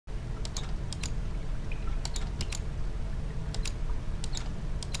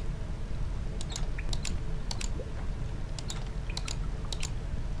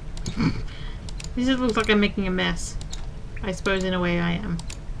This just looks like I'm making a mess. I suppose in a way I am.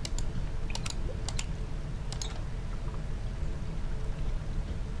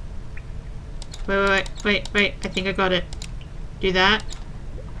 Wait. I think I got it. Do that?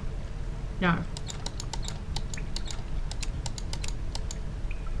 No.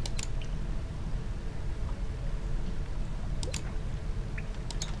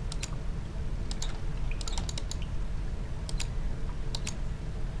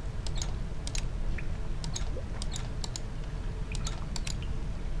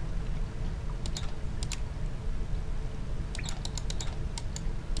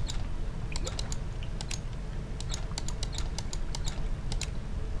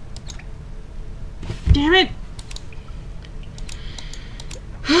 Damn it!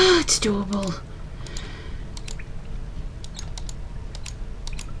 It's doable.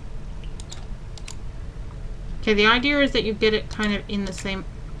 Okay, the idea is that you get it kind of in the same...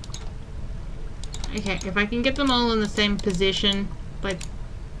 Okay, if I can get them all in the same position, like...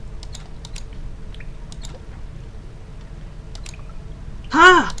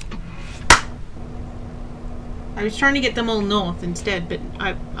 Ah! I was trying to get them all north instead, but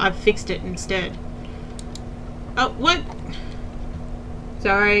I've fixed it instead. Oh, what?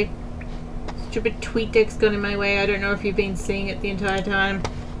 Sorry. Stupid tweet deck's got in my way. I don't know if you've been seeing it the entire time.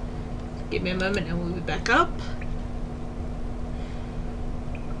 Give me a moment and we'll be back up.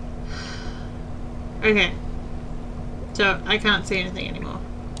 Okay. So, I can't see anything anymore.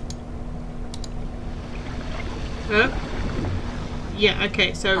 Oh? Yeah,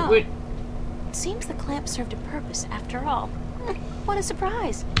 okay, so it seems the clamp served a purpose after all. What a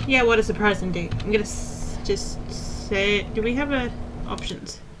surprise. Yeah, what a surprise indeed. I'm gonna just say... Do we have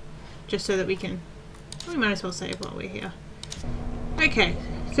options? Just so that we can... We might as well save while we're here. Okay,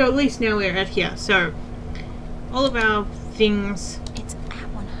 so at least now we're at here. So, all of our things... It's at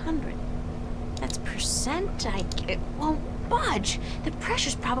 100. That's percent. It won't budge. The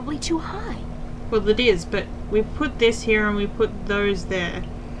pressure's probably too high. Well, it is, but we put this here and we put those there.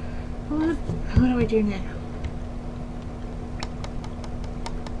 What do we do now?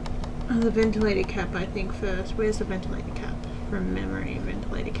 Oh, the ventilator cap, I think, first. Where's the ventilator cap? From memory,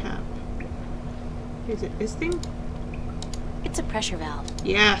 ventilator cap. Is it this thing? It's a pressure valve.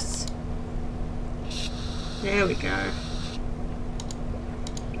 Yes! There we go.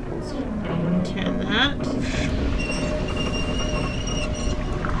 Let's turn that.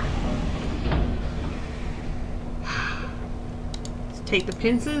 Let's take the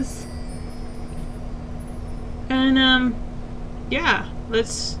pincers. And, yeah,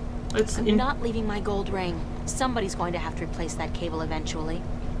 let's I'm not leaving my gold ring. Somebody's going to have to replace that cable eventually.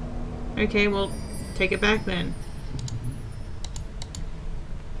 Okay, well, take it back then.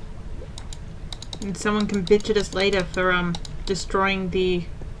 And someone can bitch at us later for, destroying the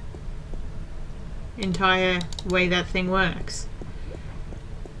entire way that thing works.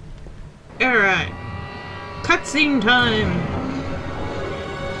 Alright. Cutscene time!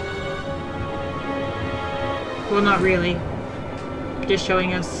 Well, not really. Just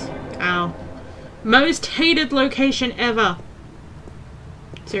showing us our most hated location ever.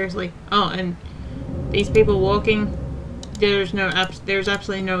 Seriously. Oh, and these people walking, there's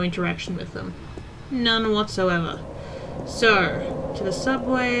absolutely no interaction with them. None whatsoever. So, to the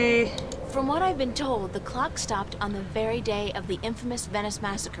subway. From what I've been told, the clock stopped on the very day of the infamous Venice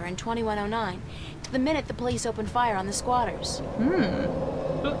massacre in 2109, to the minute the police opened fire on the squatters.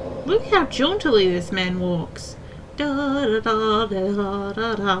 Look how jauntily this man walks. Da da da da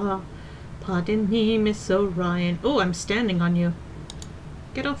da da. Pardon me, Miss Orion. Oh, I'm standing on you.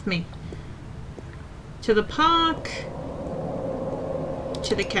 Get off me. To the park.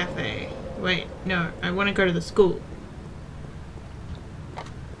 To the cafe. Wait, no, I want to go to the school.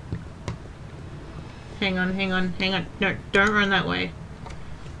 Hang on. No, don't run that way.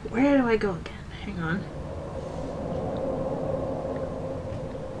 Where do I go again? Hang on.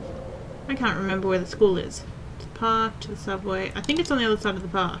 I can't remember where the school is. To the park, to the subway. I think it's on the other side of the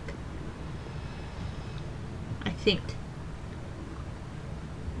park. I think.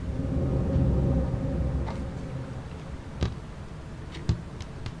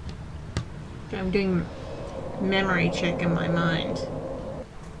 Okay, I'm doing memory check in my mind.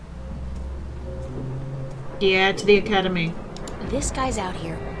 Yeah, to the academy. This guy's out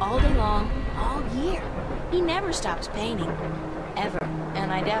here all day long, all year. He never stops painting. Ever.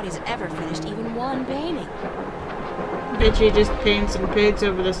 And I doubt he's ever finished even one painting. Bet you just paint some pigs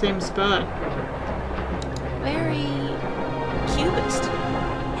over the same spot. Very cubist.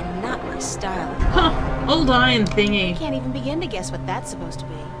 And not my style. Huh, old iron thingy. I can't even begin to guess what that's supposed to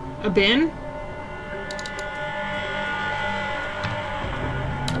be. A bin?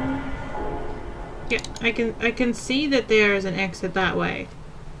 Yeah, I can see that there is an exit that way.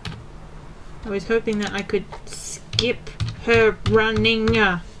 I was hoping that I could skip her running.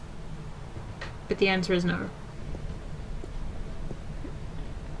 But the answer is no.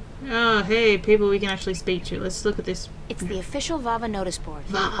 Oh, hey, people we can actually speak to. Let's look at this. It's the official Vava notice board.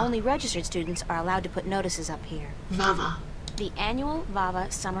 Vava. Only registered students are allowed to put notices up here. Vava. The annual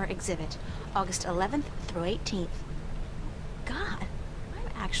Vava summer exhibit, August 11th through 18th. God, I'm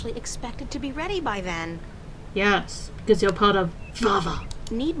actually expected to be ready by then. Yes, because you're part of Vava.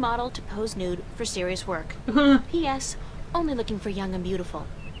 Need model to pose nude for serious work. P.S. Only looking for young and beautiful.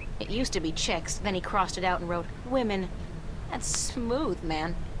 It used to be chicks, then he crossed it out and wrote women. That's smooth,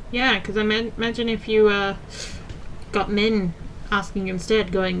 man. Yeah, because imagine if you got men asking instead,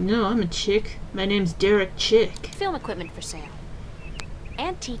 going, "No, I'm a chick. My name's Derek Chick." Film equipment for sale.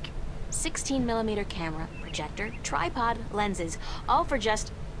 Antique 16mm camera, projector, tripod, lenses, all for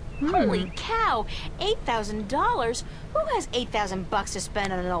just holy cow, $8,000. Who has $8,000 to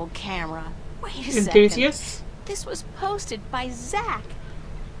spend on an old camera? Wait a second. Enthusiasts? This was posted by Zach.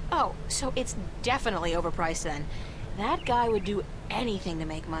 Oh, so it's definitely overpriced then. That guy would do anything to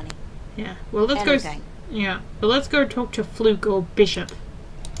make money. Yeah. Well, let's Anything. go. Yeah. But let's go talk to Fluke or Bishop.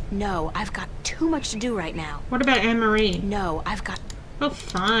 No, I've got too much to do right now. What about Anne-Marie? No, I've got... Oh,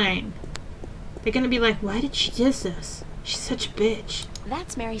 fine. They're gonna be like, why did she diss us? She's such a bitch.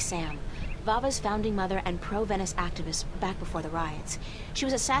 That's Mary Sam, Vava's founding mother and pro-Venice activist back before the riots. She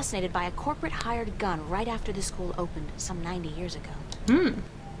was assassinated by a corporate hired gun right after the school opened some 90 years ago.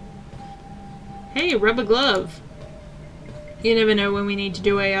 Hey, rubber glove. You never know when we need to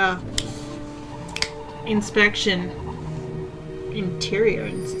do a inspection. Interior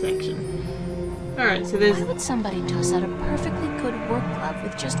inspection. Alright, so there's... Why would somebody toss out a perfectly good work glove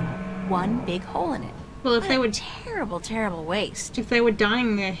with just one big hole in it? Well, if What they a would... terrible, terrible waste. If they were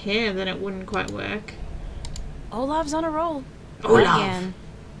dyeing their hair, then it wouldn't quite work. Olaf's on a roll. Olaf. Again.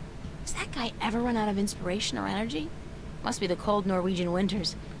 Does that guy ever run out of inspiration or energy? Must be the cold Norwegian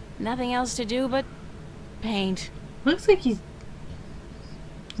winters. Nothing else to do but paint. Looks like he's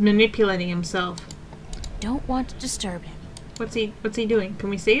manipulating himself. Don't want to disturb him. What's he doing? Can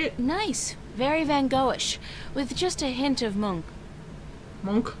we see it? Nice. Very Van Goghish, with just a hint of Munch.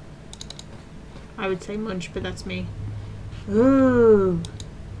 Monk? I would say Munch, but that's me. Ooh.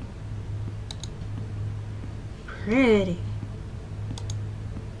 Pretty.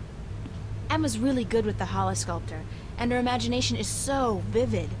 Emma's really good with the Hala sculptor, and her imagination is so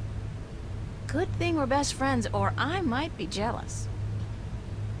vivid. Good thing we're best friends, or I might be jealous.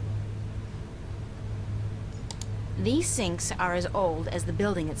 These sinks are as old as the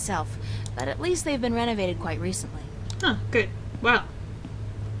building itself, but at least they've been renovated quite recently. Huh, good. Well,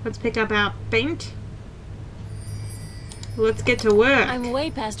 let's pick up our paint. Let's get to work. I'm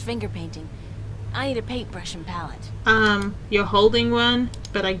way past finger painting. I need a paintbrush and palette. You're holding one,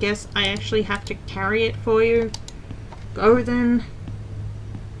 but I guess I actually have to carry it for you. Go then.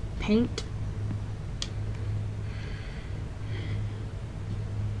 Paint.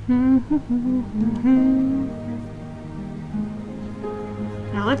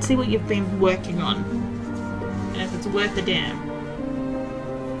 Now let's see what you've been working on. And if it's worth a damn.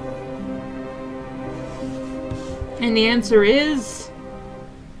 And the answer is...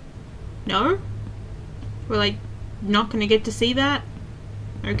 no? We're like, not gonna get to see that?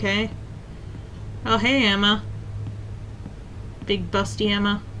 Okay. Oh, hey, Emma. Big busty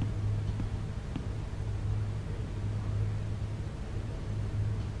Emma.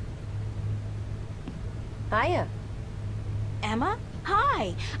 Hiya. Emma?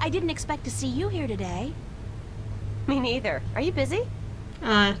 Hi! I didn't expect to see you here today. Me neither. Are you busy?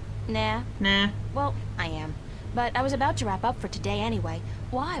 Nah. Nah. Well, I am. But I was about to wrap up for today anyway.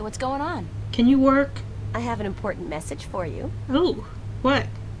 Why? What's going on? Can you work? I have an important message for you. Oh, what?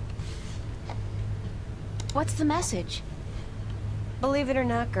 What's the message? Believe it or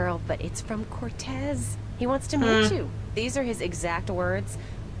not, girl, but it's from Cortez. He wants to meet you. These are his exact words.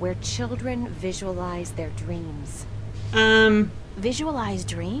 Where children visualize their dreams. Visualize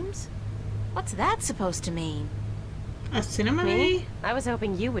dreams? What's that supposed to mean? A cinema movie? Me? I was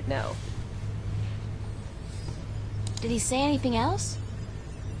hoping you would know. Did he say anything else?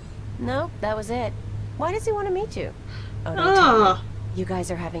 Nope, that was it. Why does he want to meet you? Oh, don't tell me. Oh, You guys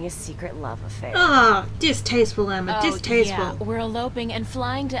are having a secret love affair. distasteful, Emma. Oh, Distasteful. yeah. We're eloping and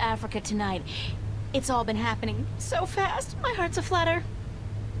flying to Africa tonight. It's all been happening so fast. My heart's aflutter.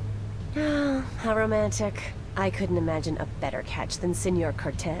 How romantic. I couldn't imagine a better catch than Senor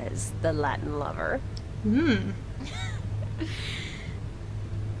Cortez, the Latin lover.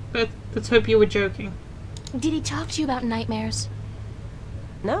 But let's hope you were joking. Did he talk to you about nightmares?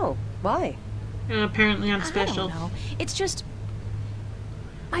 No, why? Apparently I'm I special. don't know. It's just...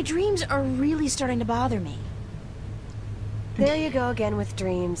 my dreams are really starting to bother me. There you go again with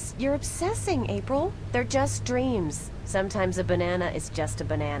dreams. You're obsessing, April. They're just dreams. Sometimes a banana is just a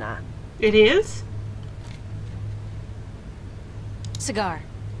banana. It is? Cigar.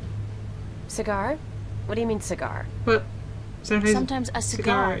 Cigar? What do you mean cigar? But Sometimes a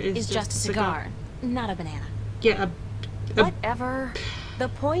cigar is just a cigar, not a banana. Yeah, Whatever. The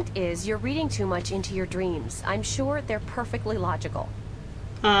point is, you're reading too much into your dreams. I'm sure they're perfectly logical.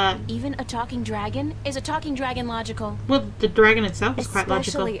 Even a talking dragon? Is a talking dragon logical? well, the dragon itself is quite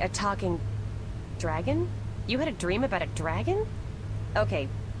logical. Especially a talking dragon? You had a dream about a dragon? Okay,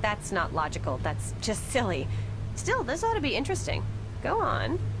 that's not logical. That's just silly. Still, this ought to be interesting. Go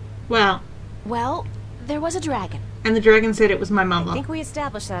on. Well, Well, there was a dragon. and the dragon said it was my I mother. think we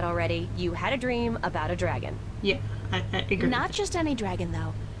established that already. You had a dream about a dragon. Yeah, I agree. Not just any dragon,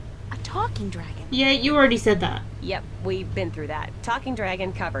 though. A talking dragon. Yeah, you already said that. Yep, we've been through that. Talking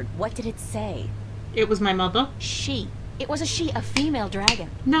dragon covered. What did it say? It was my mother. She. It was a she, a female dragon.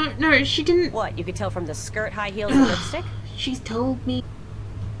 No, she didn't. What, you could tell from the skirt, high heels, and lipstick? She's told me.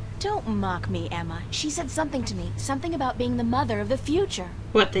 Don't mock me, Emma. She said something to me. Something about being the mother of the future.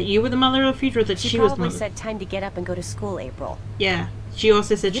 What, that you were the mother of the future, or that She she was the probably mother? said time to get up and go to school, April. Yeah, she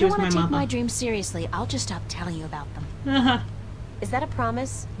also said You she don't was my want to take mother. my dreams seriously, I'll just stop telling you about them. Uh-huh. Is that a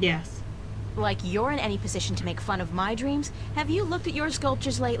promise? Yes. Like you're in any position to make fun of my dreams? Have you looked at your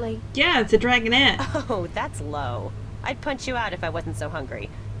sculptures lately? Yeah, it's a dragonette. Oh, that's low. I'd punch you out if I wasn't so hungry.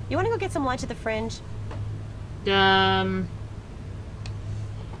 You want to go get some lunch at the Fringe?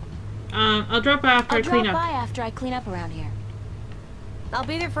 I'll drop by after I I'll clean drop up. by after I clean up around here. I'll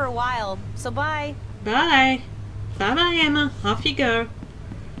be there for a while, so bye. Bye. Bye-bye, Emma. Off you go.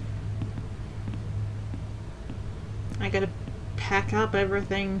 I gotta pack up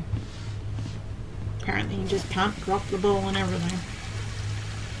everything. Apparently you just can't drop the ball and everything.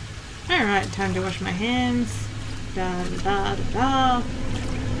 Alright, time to wash my hands. Da da da da da.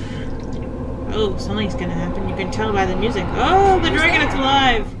 Oh, something's gonna happen. You can tell by the music. Oh, the dragon is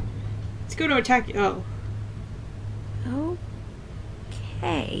alive! It's going to attack you. Oh.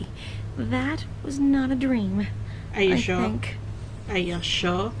 Okay. That was not a dream. Are you I sure? think. Are you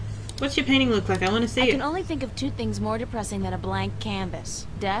sure? What's your painting look like? I want to see I it. can only think of two things more depressing than a blank canvas.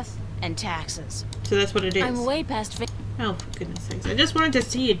 Death and taxes. So that's what it is. I'm way past Oh, for goodness sakes. I just wanted to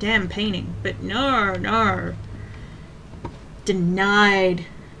see your damn painting. But no. Denied.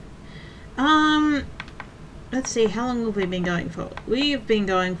 Let's see, how long have we been going for? We've been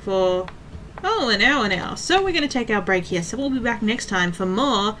going for, an hour now. So we're going to take our break here. So we'll be back next time for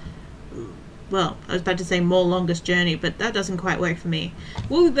more, well, I was about to say more longest journey, but that doesn't quite work for me.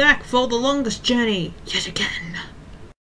 We'll be back for the longest journey yet again.